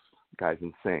Daniels, guy's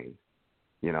insane.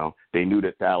 They knew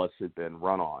that Dallas had been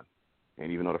run on.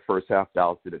 And even though the first half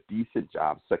Dallas did a decent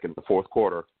job, the fourth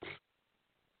quarter,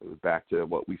 it was back to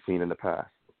what we've seen in the past.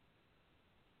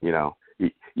 You know,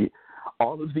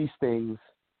 all of these things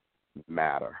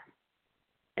matter.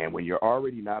 And when you're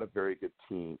already not a very good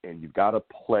team and you've got to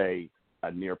play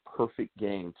a near perfect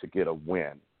game to get a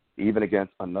win, even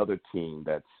against another team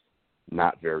that's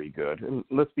not very good. And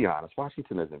let's be honest,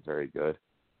 Washington isn't very good.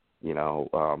 You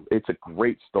know, it's a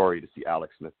great story to see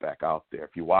Alex Smith back out there.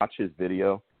 If you watch his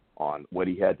video on what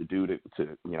he had to do to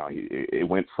you know, it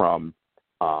went from,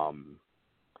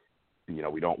 you know,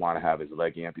 we don't want to have his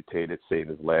leg amputated, save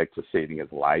his leg, to saving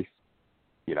his life.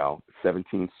 You know,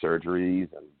 17 surgeries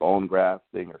and bone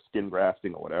grafting or skin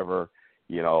grafting or whatever,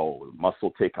 you know,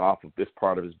 muscle taken off of this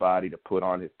part of his body to put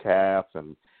on his calf.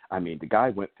 And, I mean, the guy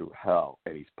went through hell,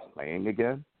 and he's playing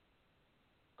again.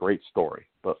 Great story.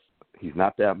 But he's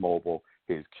not that mobile.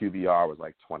 His QBR was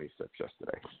like 26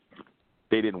 yesterday.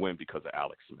 They didn't win because of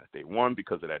Alex Smith. They won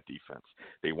because of that defense.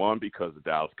 They won because the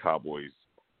Dallas Cowboys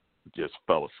just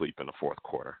fell asleep in the fourth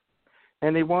quarter.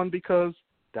 And they won because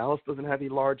Dallas doesn't have a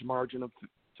large margin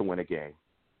to win a game.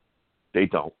 They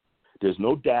don't. There's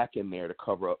no Dak in there to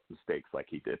cover up mistakes like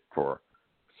he did for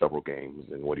several games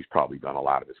and what he's probably done a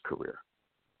lot of his career.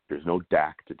 There's no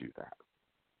Dak to do that.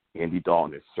 Andy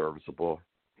Dalton is serviceable.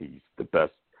 He's the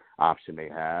best option they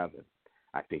have, and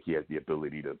I think he has the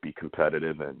ability to be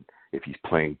competitive. And if he's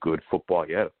playing good football,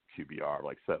 he had a QBR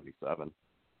like 77.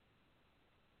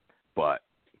 But,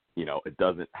 you know, it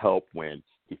doesn't help when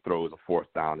he throws a fourth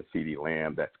down to CeeDee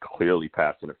Lamb that's clearly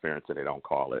pass interference and they don't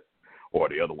call it. Or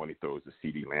the other one, he throws to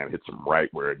CeeDee Lamb, hits him right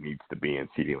where it needs to be, and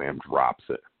CeeDee Lamb drops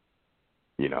it.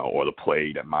 You know, or the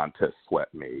play that Montez Sweat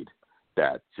made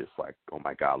that's just like, oh,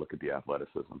 my God, look at the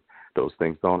athleticism. Those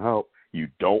things don't help. You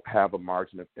don't have a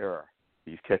margin of error.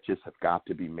 These catches have got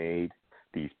to be made.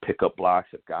 These pickup blocks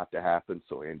have got to happen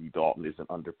so Andy Dalton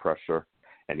isn't under pressure.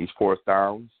 And these fourth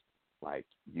downs, like,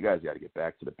 you guys got to get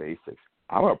back to the basics.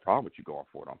 I don't have a problem with you going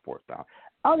for it on fourth down.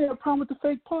 I don't have a problem with the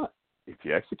fake punt if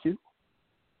you execute.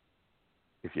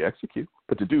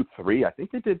 But to do three, I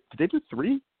think did they do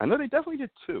three? I know they definitely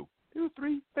did two. They did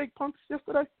 3 fake punts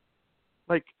yesterday.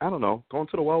 Like, I don't know, going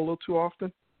to the well a little too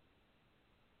often.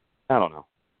 I don't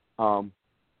know.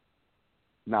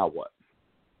 Now what?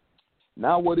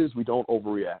 Now what is we don't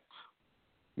overreact.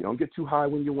 You don't get too high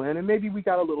when you win, and maybe we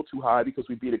got a little too high because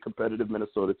we beat a competitive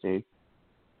Minnesota team.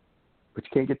 But you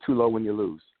can't get too low when you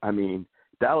lose. I mean,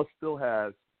 Dallas still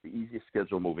has the easiest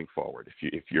schedule moving forward.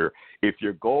 If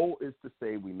your goal is to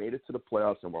say we made it to the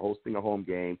playoffs and we're hosting a home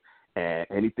game and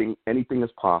anything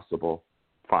is possible,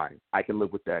 fine. I can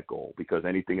live with that goal because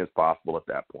anything is possible at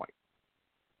that point.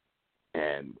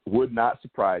 And would not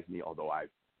surprise me, although I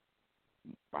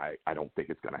don't think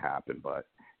it's going to happen. But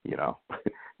you know,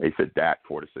 they said Dak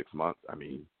 4 to 6 months. I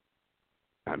mean,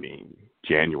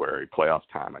 January playoff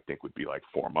time I think would be like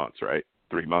 4 months, right?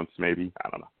 3 months maybe. I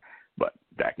don't know. But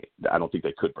Dak, I don't think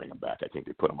they could bring him back. I think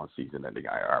they put him on season-ending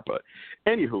IR. But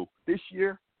anywho, this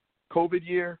year, COVID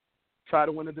year, try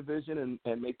to win a division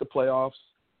and make the playoffs.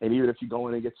 And even if you go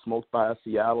in and get smoked by a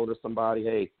Seattle or somebody,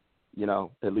 hey, you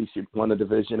know, at least you won the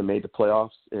division and made the playoffs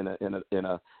in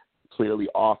a clearly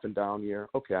off and down year.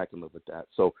 Okay, I can live with that.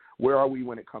 So where are we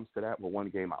when it comes to that? We're 1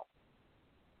 game out.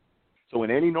 So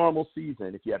in any normal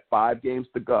season, if you had 5 games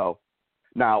to go,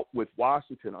 now with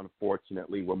Washington,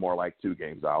 unfortunately, we're more like 2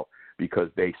 games out because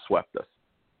they swept us.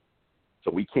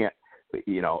 So we can't,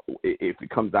 you know, if it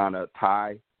comes down to a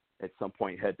tie, at some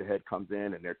point head-to-head comes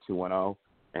in and they're 2-0.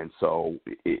 And so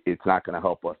it's not going to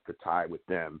help us to tie with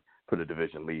them for the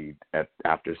division lead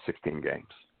after 16 games.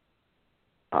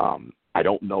 I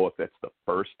don't know if that's the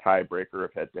first tiebreaker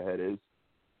if head-to-head is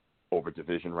over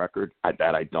division record. I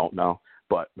don't know.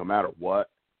 But no matter what,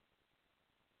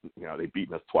 you know, they've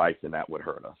beaten us twice, and that would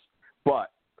hurt us.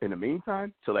 But in the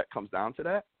meantime, till that comes down to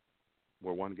that,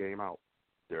 we're 1 game out.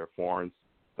 They're 4-7,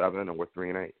 and we're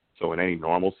 3-8. So in any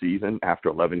normal season, after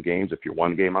 11 games, if you're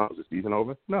 1 game out, is the season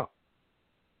over? No.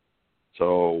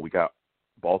 So we got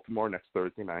Baltimore next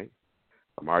Thursday night.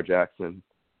 Lamar Jackson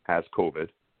has COVID.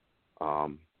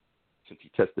 Since he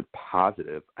tested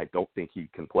positive, I don't think he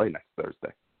can play next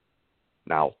Thursday.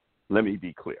 Now, let me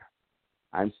be clear.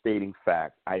 I'm stating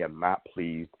fact. I am not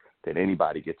pleased that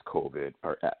anybody gets COVID.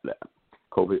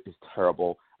 COVID is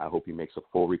terrible. I hope he makes a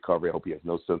full recovery. I hope he has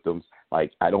no symptoms.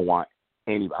 Like, I don't want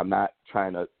I'm not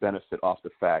trying to benefit off the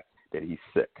fact that he's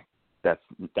sick. That's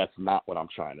not what I'm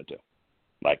trying to do.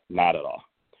 Like, not at all.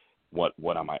 What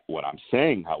I'm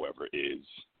saying, however, is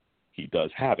he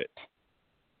does have it.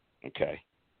 Okay?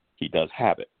 He does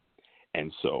have it.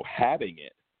 And so having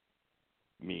it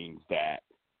means that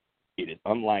it is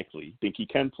unlikely, think he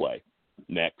can play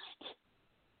next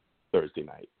Thursday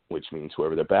night, which means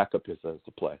whoever their backup is has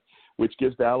to play, which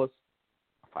gives Dallas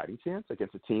a fighting chance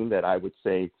against a team that I would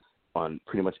say on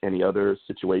pretty much any other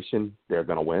situation they're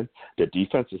going to win. Their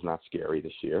defense is not scary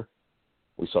this year.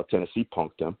 We saw Tennessee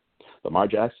punk them. Lamar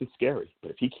Jackson's scary,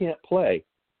 but if he can't play,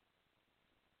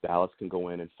 Dallas can go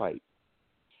in and fight.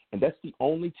 And that's the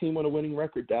only team on a winning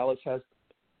record Dallas has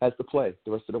to play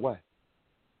the rest of the way.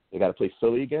 They got to play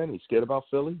Philly again. Are you scared about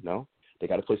Philly? No. They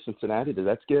got to play Cincinnati. Does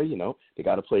that scare you? No. They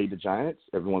got to play the Giants.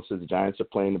 Everyone says the Giants are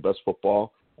playing the best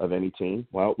football of any team.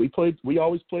 Well, we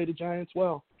always play the Giants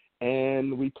well,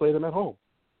 and we play them at home.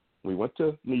 We went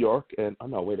to New York, and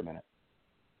wait a minute.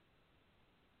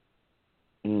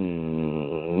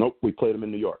 Nope, we played them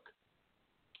in New York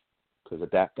because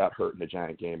Dak got hurt in the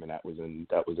Giant game, and that was in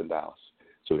Dallas.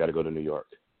 So we got to go to New York.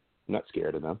 I'm not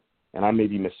scared of them, and I may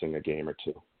be missing a game or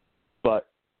two, but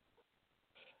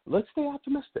let's stay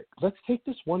optimistic. Let's take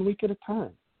this 1 week at a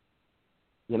time.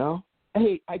 You know,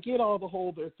 hey, I get all the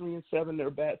whole they're 3-7,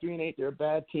 they're bad, 3-8, they're a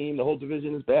bad team, the whole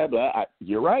division is bad. But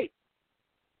you're right,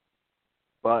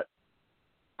 but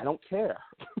I don't care.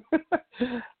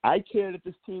 I care that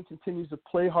this team continues to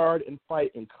play hard and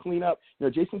fight and clean up. You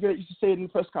know, Jason Garrett used to say it in the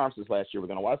press conferences last year. We're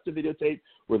going to watch the videotape.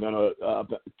 We're going to,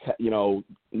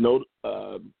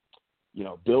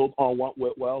 build on what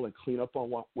went well and clean up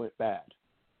on what went bad.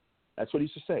 That's what he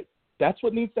used to say. That's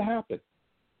what needs to happen.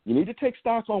 You need to take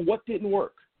stock on what didn't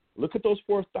work. Look at those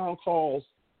fourth down calls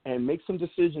and make some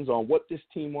decisions on what this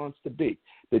team wants to be.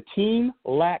 The team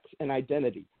lacks an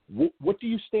identity. What do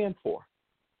you stand for?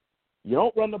 You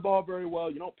don't run the ball very well.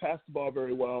 You don't pass the ball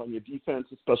very well, and your defense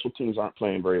and special teams aren't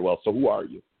playing very well. So who are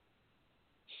you?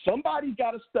 Somebody's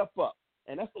got to step up,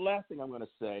 and that's the last thing I'm going to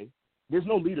say. There's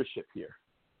no leadership here.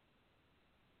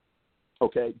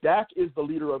 Okay, Dak is the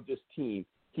leader of this team.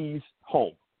 He's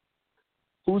home.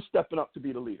 Who's stepping up to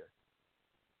be the leader?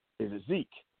 Is it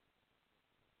Zeke?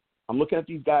 I'm looking at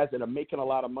these guys that are making a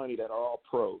lot of money that are all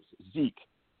pros. Zeke,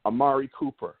 Amari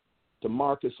Cooper,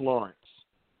 DeMarcus Lawrence,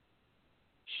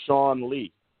 Sean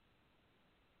Lee,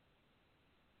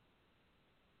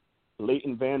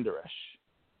 Leighton Vander Esch,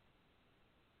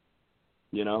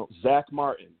 Zach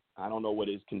Martin. I don't know what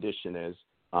his condition is.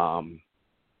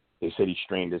 They said he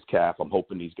strained his calf. I'm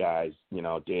hoping these guys,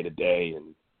 day to day,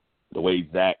 and the way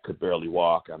Zach could barely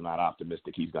walk, I'm not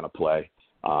optimistic he's going to play.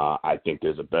 I think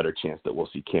there's a better chance that we'll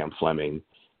see Cam Fleming.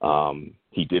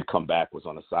 He did come back, was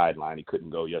on the sideline. He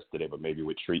couldn't go yesterday, but maybe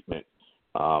with treatment,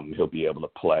 he'll be able to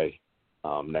play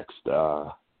next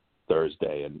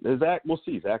Thursday. And Zach, we'll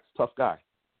see. Zach's a tough guy.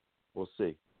 We'll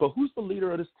see. But who's the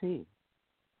leader of this team?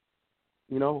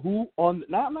 I'm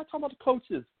not talking about the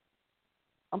coaches.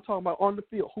 I'm talking about on the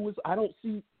field. Who's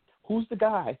the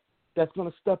guy that's going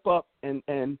to step up and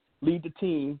lead the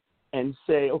team and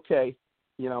say, okay,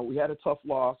 we had a tough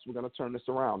loss. We're going to turn this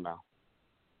around now.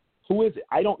 Who is it?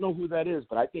 I don't know who that is,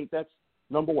 but I think that's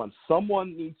number one.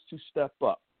 Someone needs to step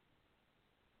up.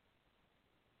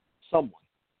 Someone.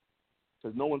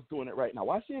 Because no one's doing it right now.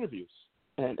 Watch the interviews.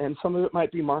 And some of it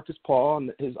might be Marcus Paul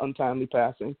and his untimely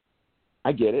passing.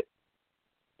 I get it.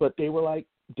 But they were like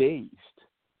dazed.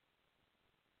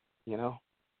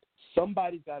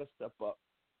 Somebody's got to step up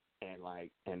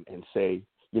and say,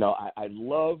 I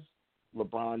love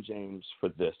LeBron James for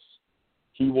this.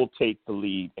 He will take the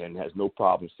lead and has no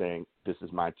problem saying, this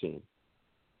is my team.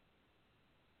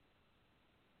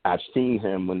 I've seen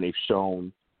him when they've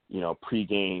shown,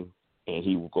 pregame, and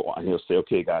he will go on. He'll say,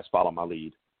 okay, guys, follow my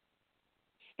lead.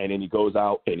 And then he goes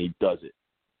out and he does it.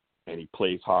 And he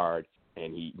plays hard,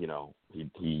 and he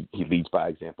leads by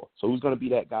example. So who's going to be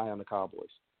that guy on the Cowboys?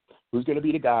 Who's going to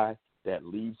be the guy that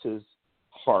leaves his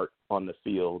heart on the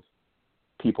field?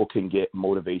 People can get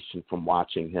motivation from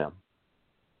watching him.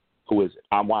 Who is it?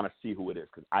 I want to see who it is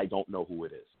because I don't know who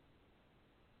it is.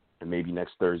 And maybe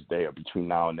next Thursday or between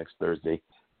now and next Thursday,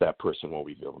 that person will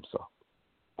reveal himself.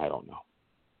 I don't know.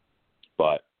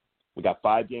 But we got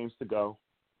 5 games to go,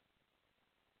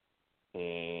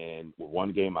 and we're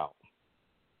 1 game out.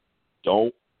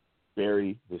 Don't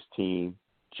bury this team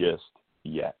just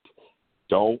yet.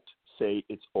 Don't say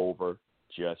it's over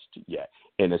just yet.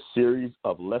 In a series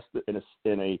of less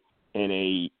than a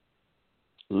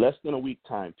week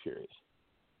time period,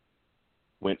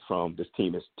 went from this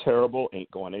team is terrible,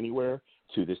 ain't going anywhere,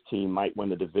 to this team might win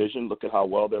the division. Look at how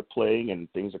well they're playing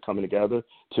and things are coming together.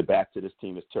 To back to this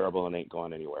team is terrible and ain't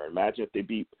going anywhere. Imagine if they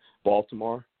beat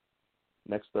Baltimore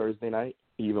next Thursday night,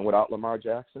 even without Lamar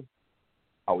Jackson.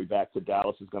 Are we back to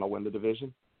Dallas is going to win the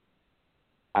division?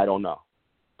 I don't know,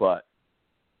 but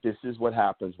this is what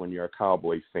happens when you're a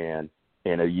Cowboy fan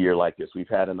in a year like this. We've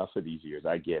had enough of these years.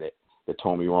 I get it. The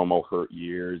Tony Romo hurt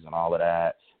years and all of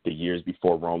that. the years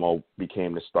before Romo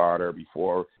became the starter,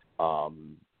 before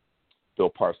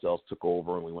Bill Parcells took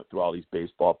over, and we went through all these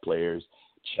baseball players,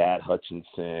 Chad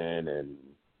Hutchinson, and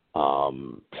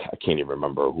I can't even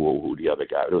remember who the other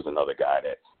guy. There was another guy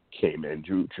that came in,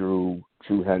 Drew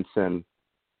Henson,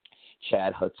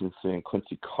 Chad Hutchinson,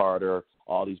 Quincy Carter,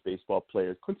 all these baseball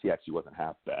players. Quincy actually wasn't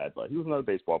half bad, but he was another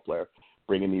baseball player,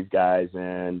 bringing these guys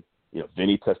in.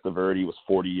 Vinny Testaverde was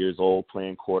 40 years old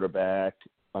playing quarterback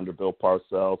under Bill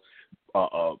Parcells.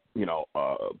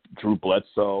 Drew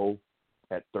Bledsoe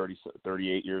at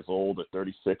 38 years old or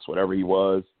 36, whatever he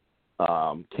was,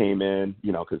 came in,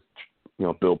 because,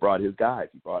 Bill brought his guys.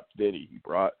 He brought Vinny. He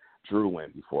brought Drew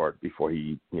in before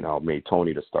he, made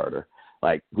Tony the starter.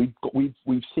 Like, we've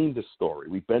seen this story.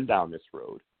 We've been down this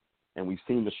road, and we've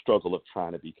seen the struggle of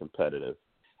trying to be competitive.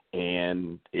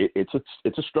 And it's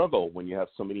a struggle when you have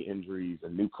so many injuries, a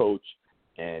new coach,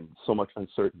 and so much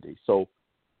uncertainty. So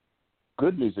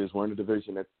good news is we're in a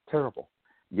division that's terrible.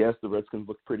 Yes, the Redskins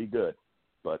look pretty good,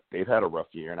 but they've had a rough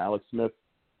year. And Alex Smith,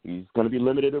 he's going to be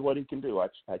limited in what he can do. I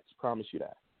promise you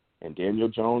that. And Daniel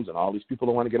Jones and all these people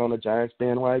that want to get on the Giants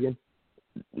bandwagon,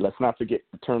 let's not forget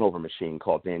the turnover machine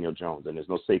called Daniel Jones. And there's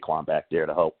no Saquon back there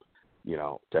to help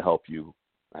you.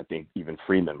 I think even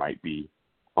Freeman might be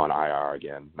on IR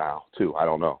again now, too. I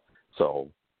don't know. So,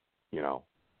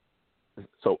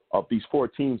 of these four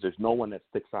teams, there's no one that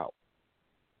sticks out.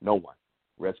 No one.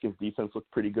 Redskins' defense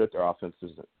looked pretty good. Their offense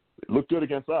looked good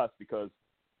against us because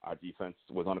our defense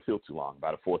was on the field too long.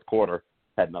 By the fourth quarter,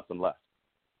 had nothing left.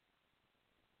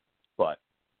 But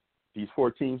these four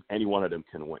teams, any one of them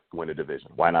can win a division.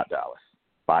 Why not Dallas?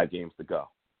 5 games to go.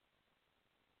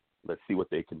 Let's see what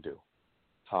they can do.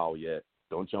 How yet?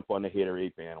 Don't jump on the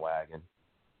Haterade bandwagon.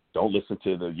 Don't listen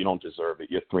to you don't deserve it.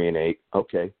 You're 3-8.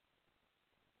 Okay.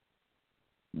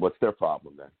 What's their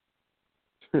problem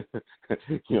then?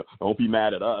 Don't be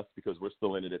mad at us because we're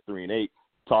still in it at 3-8.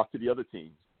 Talk to the other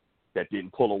teams that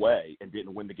didn't pull away and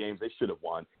didn't win the games they should have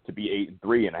won to be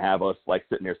 8-3 and have us like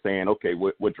sitting there saying, okay,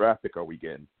 what draft pick are we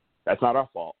getting? That's not our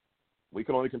fault. We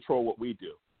can only control what we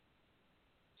do.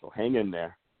 So hang in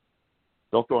there.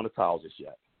 Don't throw in the towel just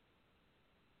yet.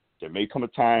 There may come a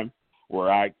time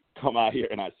where I come out here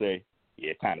and I say,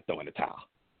 yeah, time to throw in the towel.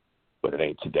 But it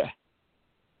ain't today.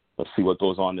 Let's see what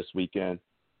goes on this weekend.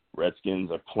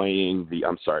 Redskins are playing the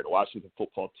Washington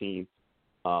football team.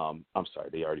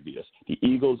 They already beat us. The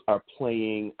Eagles are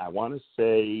playing, I want to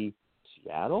say,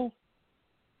 Seattle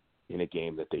in a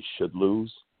game that they should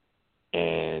lose.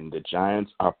 And the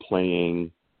Giants are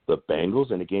playing the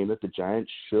Bengals in a game that the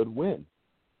Giants should win.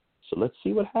 So let's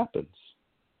see what happens.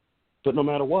 But no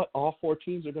matter what, all 4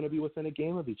 teams are going to be within a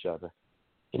game of each other.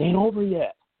 It ain't over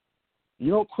yet.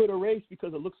 You don't quit a race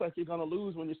because it looks like you're going to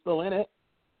lose when you're still in it.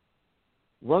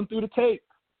 Run through the tape.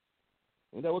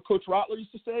 Ain't that what Coach Rottler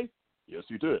used to say? Yes,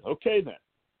 you did. Okay, then.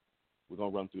 We're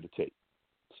going to run through the tape.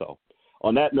 So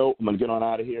on that note, I'm going to get on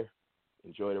out of here.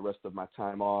 Enjoy the rest of my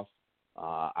time off.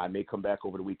 I may come back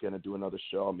over the weekend and do another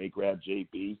show. I may grab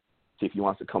JB, see if he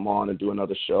wants to come on and do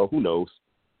another show. Who knows?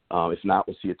 If not,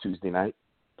 we'll see you Tuesday night.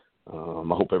 I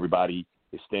hope everybody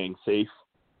is staying safe.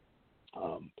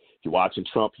 If you're watching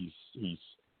Trump, he's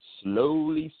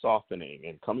slowly softening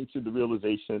and coming to the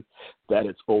realization that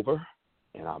it's over,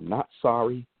 and I'm not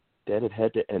sorry that it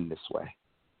had to end this way.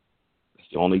 It's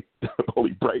the only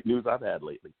bright news I've had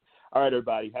lately. All right,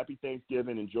 everybody, happy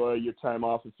Thanksgiving. Enjoy your time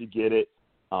off if you get it.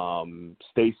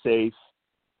 Stay safe.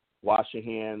 Wash your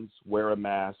hands. Wear a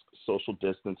mask. Social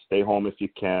distance. Stay home if you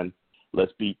can.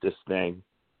 Let's beat this thing.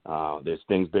 There's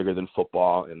things bigger than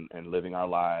football, and living our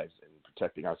lives and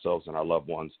protecting ourselves and our loved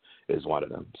ones is one of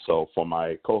them. So for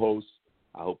my co-hosts,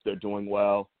 I hope they're doing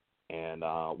well, and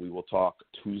we will talk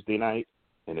Tuesday night.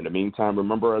 And in the meantime,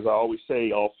 remember, as I always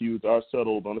say, all feuds are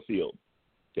settled on the field.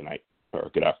 Good night, or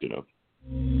good afternoon.